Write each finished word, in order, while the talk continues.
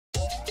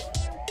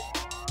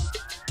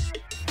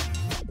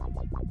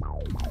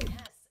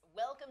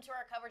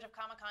coverage of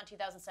Comic-Con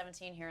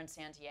 2017 here in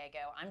San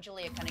Diego. I'm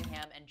Julia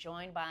Cunningham and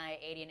joined by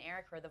Aidy and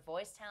Eric, who are the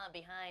voice talent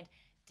behind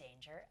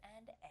Danger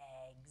and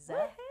Eggs.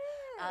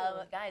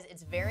 Guys,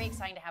 it's very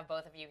exciting to have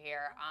both of you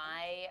here.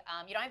 I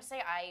have to say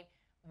I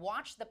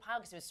watched the pilot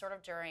because it was sort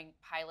of during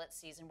pilot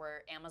season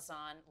where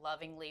Amazon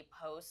lovingly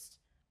posts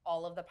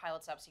all of the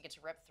pilots up so you get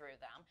to rip through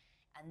them.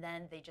 And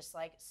then they just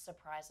like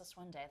surprised us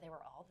one day. They were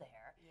all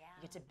there. Yeah.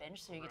 You get to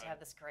binge, so you get to have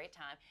this great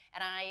time.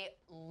 And I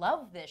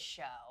love this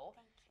show. Thank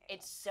you.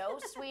 It's so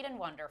sweet and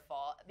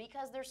wonderful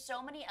because there's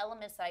so many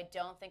elements that I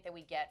don't think that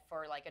we get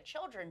for like a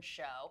children's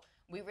show.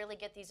 We really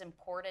get these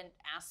important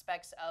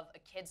aspects of a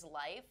kid's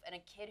life and a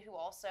kid who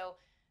also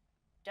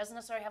doesn't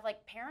necessarily have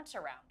like parents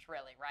around,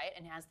 really, right?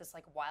 And has this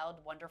like wild,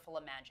 wonderful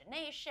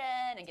imagination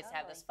and gets to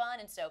have this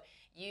fun. And so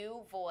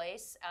you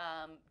voice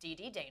Dee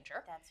Dee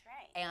Danger. That's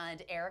right.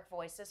 And Eric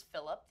voices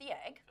Philip the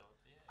Egg.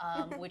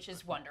 Which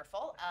is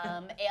wonderful.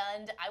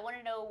 And I want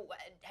to know,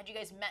 had you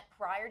guys met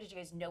prior? Did you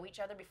guys know each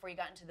other before you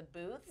got into the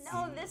booth?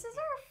 No, this is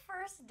our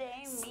first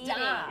day meeting.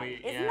 Stop.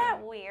 Isn't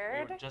that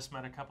weird? We just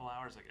met a couple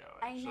hours ago,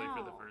 actually,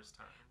 for the first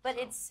time. But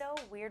it's so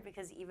weird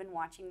because even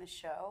watching the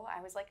show,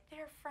 I was like,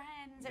 they're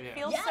friends. It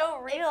feels yeah, so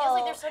real. It feels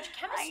like there's such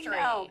chemistry.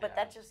 I know, but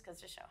that just goes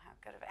to show how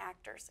good of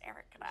actors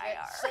Eric and I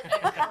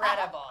are.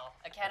 Incredible.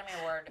 Academy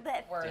Award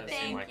worthy.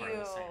 Thank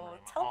you.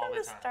 Tell them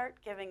to start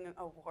giving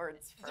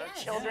awards for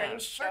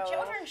children's shows. For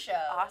children's shows.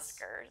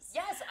 Oscars.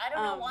 Yes, I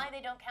don't know why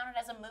they don't count it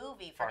as a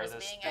movie for just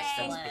being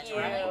excellent.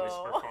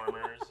 Voice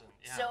performers.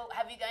 So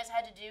have you guys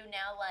had to do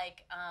now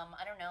like,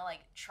 I don't know,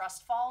 like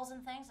trust falls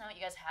and things now that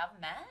you guys have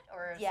met?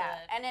 Or is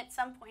and at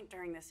some point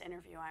during this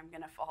interview, I'm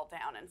going to fall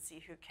down and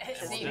see who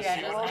catches me.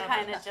 We'll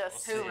kind of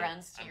just who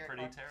runs to your I'm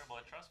pretty terrible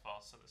at trust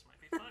falls, so this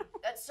might be fun.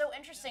 That's so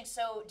interesting.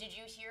 So did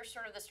you hear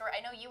sort of the story?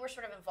 I know you were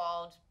sort of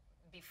involved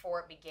before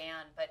it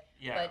began, but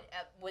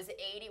was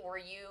Aidy? Were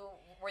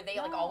they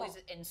like always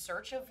in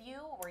search of you?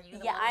 Were you?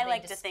 The one I that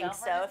like they to think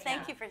so.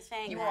 Thank you for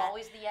saying that. You were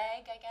always the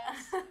egg, I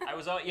guess. I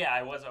was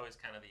always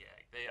kind of the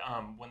egg.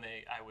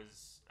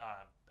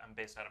 I'm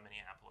based out of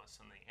Minneapolis,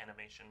 and the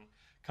animation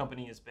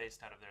company is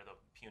based out of there. The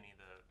Puny,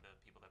 the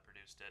people that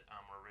produced it,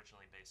 were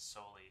originally based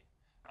solely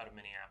out of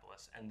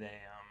Minneapolis, and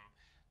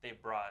they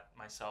brought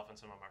myself and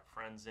some of my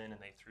friends in, and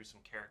they threw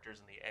some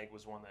characters, and the egg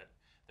was one that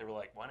they were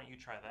like, why don't you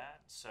try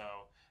that?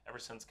 So ever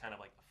since kind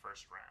of like the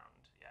first round,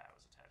 I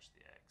was attached to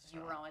the egg. So.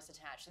 You were always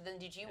attached. So then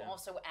did you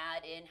also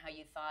add in how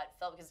you thought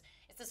Philip, because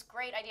it's this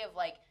great idea of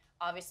like,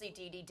 obviously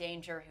Dee Dee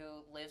Danger,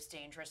 who lives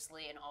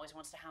dangerously and always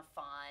wants to have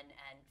fun,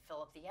 and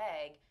Philip the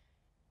Egg,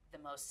 the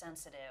most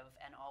sensitive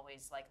and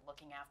always like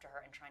looking after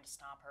her and trying to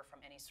stop her from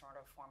any sort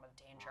of form of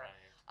danger.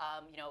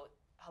 Right.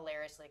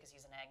 Hilariously, because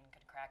he's an egg and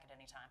could crack at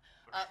any time.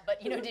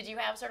 But did you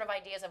have sort of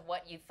ideas of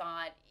what you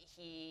thought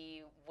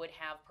he would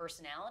have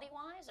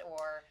personality-wise,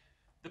 or?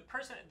 The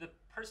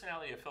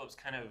personality of Philip's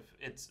kind of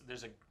it's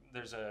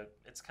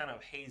kind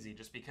of hazy,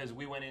 just because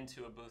we went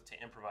into a booth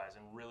to improvise,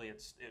 and really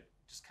it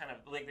just kind of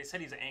like they said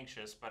he's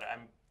anxious, but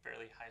I'm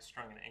fairly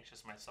high-strung and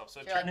anxious myself,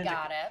 so it turned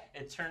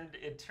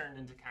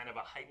into kind of a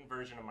heightened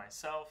version of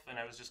myself, and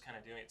I was just kind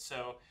of doing it.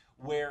 So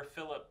where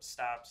Philip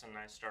stops and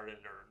I started,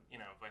 or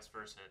vice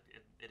versa,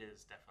 it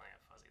is definitely a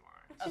fuzzy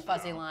line. A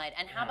fuzzy line.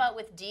 And how about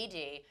with Dee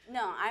Dee?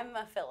 No, I'm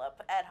a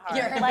Philip at heart.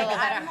 You're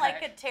I'm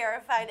like a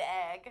terrified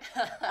egg,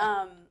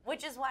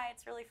 which is why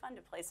it's really fun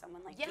to play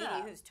someone like Dee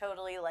Dee, who's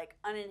totally like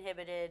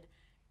uninhibited,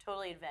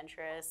 totally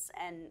adventurous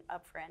and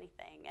up for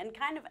anything,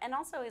 and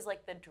also is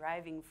like the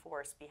driving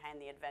force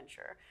behind the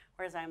adventure,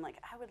 whereas I'm like,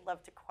 I would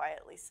love to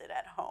quietly sit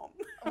at home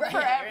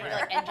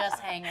forever and just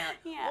hang out.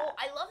 Well,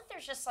 I love that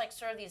there's just like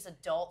sort of these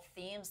adult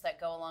themes that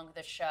go along with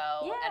the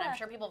show, and I'm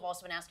sure people have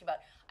also been asking about.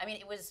 I mean,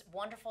 it was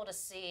wonderful to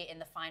see in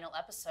the final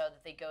episode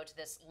that they go to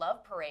this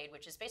love parade,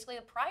 which is basically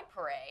a pride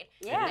parade.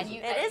 Yeah, it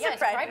is a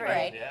pride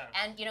parade. Yeah.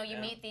 And you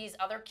meet these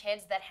other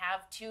kids that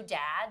have two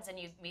dads, and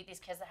you meet these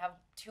kids that have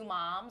two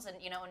moms, and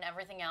and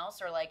everything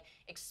else, or like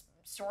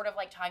sort of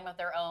like talking about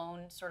their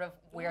own sort of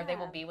where they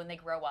will be when they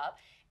grow up.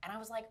 And I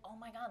was like, oh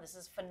my God, this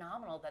is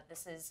phenomenal that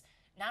this is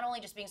not only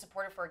just being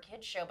supported for a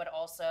kids show, but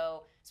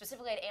also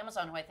specifically at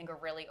Amazon, who I think are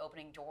really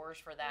opening doors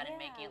for that and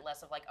making it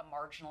less of like a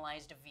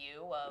marginalized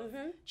view of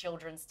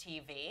children's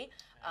TV.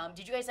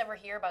 Did you guys ever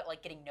hear about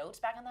like getting notes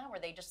back on that, where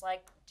they just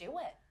like, do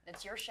it,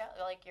 it's your show,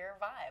 like your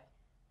vibe?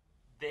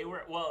 They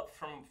were,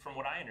 from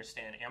what I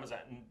understand, Amazon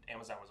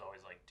was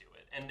always like, do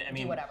it. And I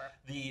mean, do whatever.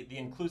 The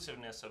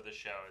inclusiveness of the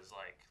show is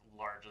like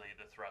largely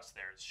the thrust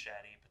there. It's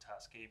Shadi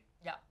Petoskey,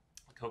 the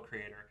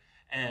co-creator,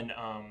 and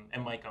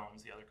Mike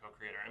Owens, the other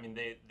co-creator. I mean,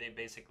 they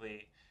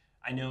basically,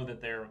 I know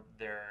that they're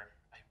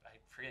I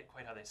forget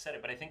quite how they said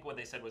it, but I think what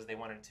they said was they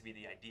wanted it to be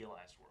the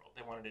idealized world.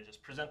 They wanted to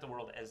just present the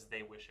world as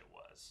they wish it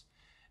was.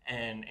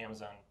 And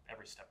Amazon,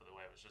 every step of the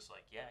way, was just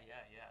like, yeah.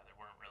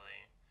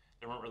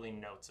 There weren't really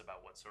notes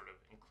about what sort of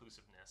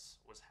inclusiveness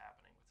was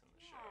happening within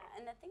the show.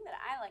 And the thing that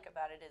I like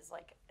about it is,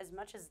 like, as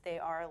much as they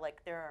are,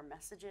 like, there are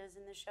messages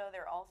in the show,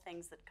 they're all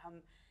things that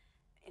come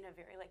in a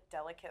very like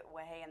delicate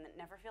way, and it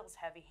never feels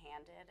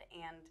heavy-handed,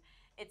 and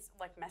it's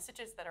like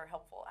messages that are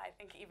helpful, I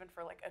think, even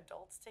for like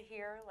adults to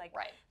hear. Like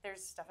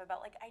there's stuff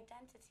about like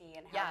identity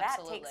and how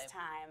that takes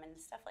time and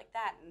stuff like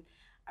that, and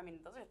I mean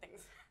those are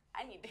things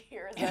I need to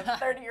hear as a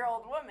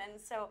 30-year-old woman.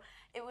 So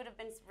it would have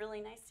been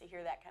really nice to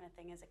hear that kind of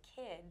thing as a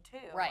kid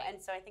too.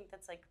 And so I think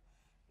that's like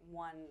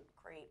one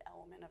great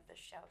element of the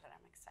show that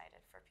I'm excited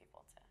for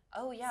people to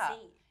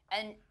see.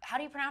 And how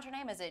do you pronounce her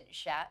name? Is it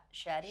Shadi?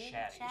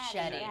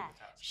 Shadi. Yeah.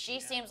 She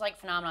seems like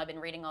phenomenal. I've been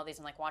reading all these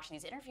and like watching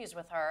these interviews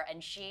with her,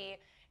 and she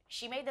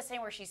made this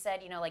thing where she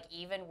said, you know, like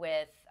even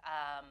with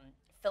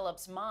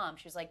Philip's mom,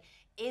 she was like,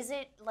 is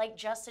it like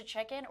just a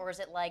chicken, or is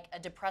it like a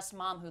depressed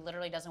mom who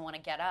literally doesn't want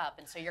to get up,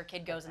 and so your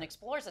kid goes and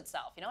explores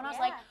itself, you know? And I was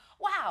like,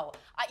 wow,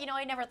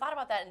 I never thought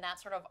about that in that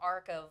sort of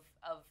arc of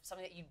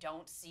something that you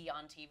don't see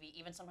on TV,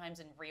 even sometimes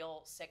in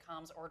real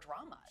sitcoms or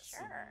dramas.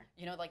 Sure.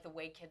 You know, like the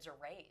way kids are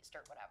raised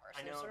or whatever.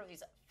 So there's sort of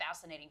these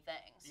fascinating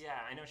things. Yeah,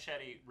 I know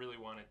Shadi really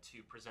wanted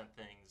to present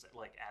things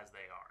like as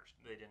they are.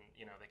 They didn't,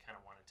 they kind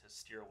of wanted to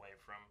steer away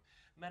from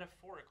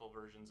metaphorical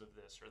versions of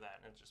this or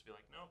that, and just be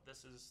like, no,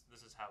 this is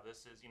how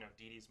this is.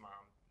 Dee Dee's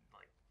mom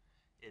like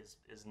is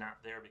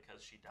not there because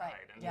she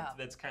died, and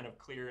that's kind of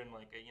clear in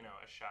like a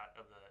shot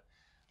of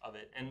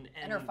it,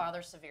 and her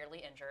father's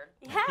severely injured.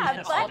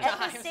 Yeah, but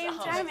at the same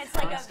time, it's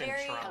like a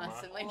very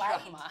constantly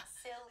light, drama.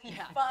 silly,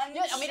 fun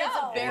show. I mean,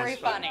 it's very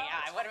funny.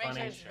 I want to make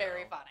sure it's show.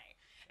 very funny.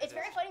 It's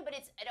very funny, but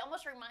it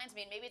almost reminds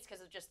me, and maybe it's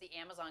because of just the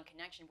Amazon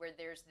connection, where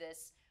there's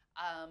this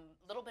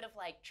little bit of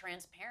like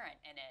transparent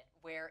in it,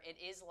 where it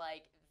is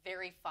like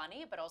very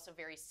funny, but also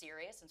very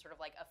serious, and sort of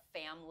like a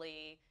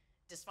family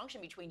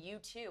dysfunction between you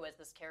two as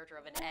this character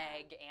of an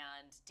egg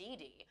and Dee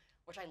Dee,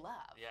 which I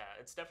love. Yeah,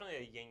 it's definitely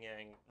a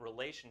yin-yang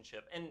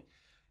relationship. And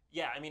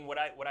yeah, I mean, what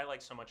I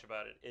like so much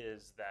about it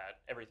is that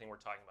everything we're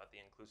talking about, the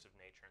inclusive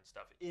nature and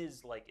stuff,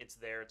 is like it's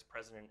there, it's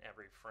present in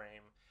every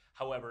frame.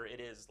 However, it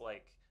is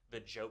like the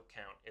joke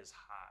count is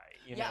high,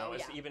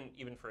 It's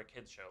even for a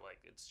kids show,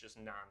 like it's just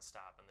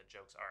nonstop, and the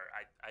jokes are,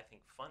 I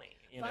think, funny.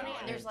 Funny,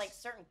 and there's like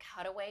certain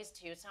cutaways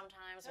too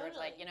sometimes, where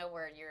it's like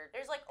where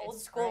there's like old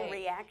school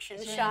reaction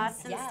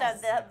shots and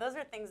stuff. Those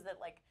are things that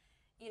like,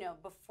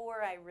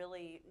 before I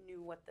really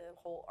knew what the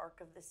whole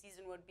arc of the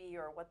season would be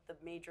or what the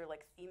major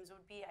like themes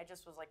would be, I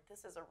just was like,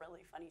 this is a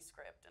really funny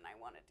script, and I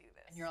want to do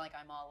this. And you're like,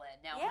 I'm all in.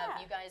 Now, have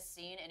you guys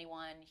seen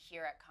anyone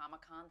here at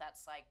Comic-Con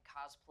that's like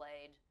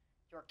cosplayed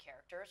your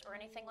characters or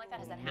anything like that?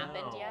 Has that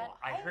happened yet?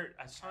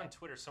 I saw on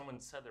Twitter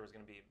someone said there was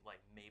going to be like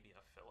maybe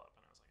a Philip,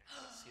 and I was like,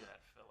 I gotta see that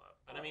Philip.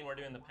 But I mean, we're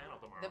doing the panel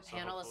tomorrow. The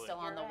panel is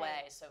still on the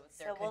way, so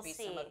there could be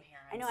some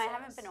appearances. I know I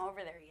haven't been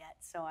over there yet,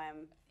 so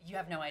I'm. You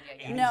have no idea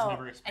yet. No,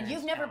 and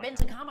you've never been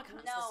to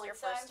Comic-Con. No, this is your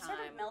so first I'm sort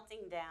of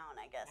melting down,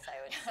 I guess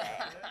I would say.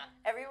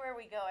 Everywhere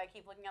we go, I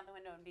keep looking out the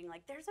window and being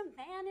like, "There's a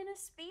man in a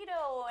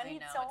Speedo, and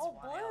he's all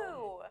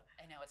blue."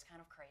 I know, it's kind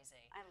of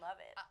crazy. I love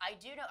it. I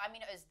do know. I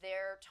mean, is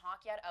there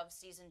talk yet of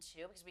season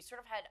 2? Because we sort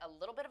of had a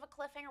little bit of a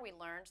cliffhanger. We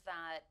learned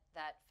that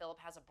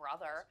Philip has a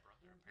brother.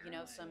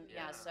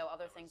 So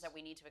other things that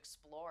we need to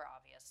explore,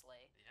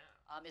 obviously.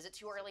 Yeah. Is it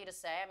too early to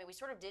say? I mean, we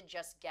sort of did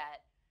just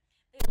get.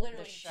 It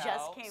literally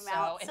just came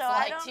out, so it's so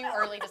like too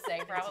early to say.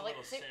 Probably.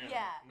 It's a little soon.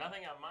 Yeah.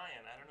 Nothing on my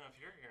end. I don't know if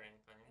you're hearing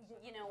things.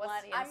 You know what?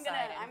 I'm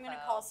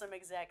gonna call some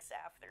execs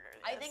after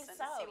this. I think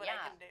so. See what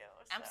I can do.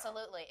 So.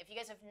 Absolutely. If you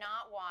guys have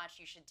not watched,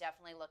 you should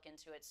definitely look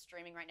into it.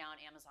 Streaming right now on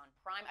Amazon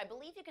Prime. I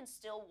believe you can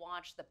still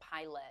watch the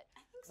pilot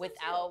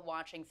without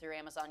watching through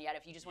Amazon yet.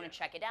 If you just want to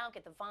check it out,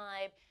 get the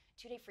vibe.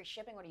 2-day free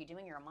shipping. What are you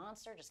doing? You're a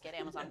monster. Just get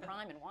Amazon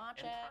Prime and watch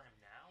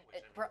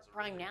it.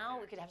 Prime Now.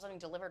 We could have something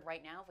delivered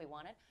right now if we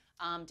wanted.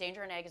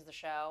 Danger and Egg is the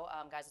show.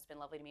 Guys, it's been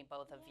lovely to meet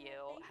both of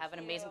you. Have an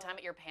amazing time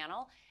at your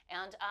panel.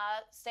 And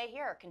stay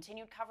here.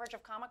 Continued coverage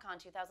of Comic-Con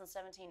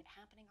 2017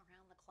 happening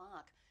around the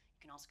clock.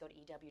 You can also go to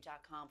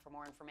EW.com for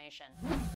more information.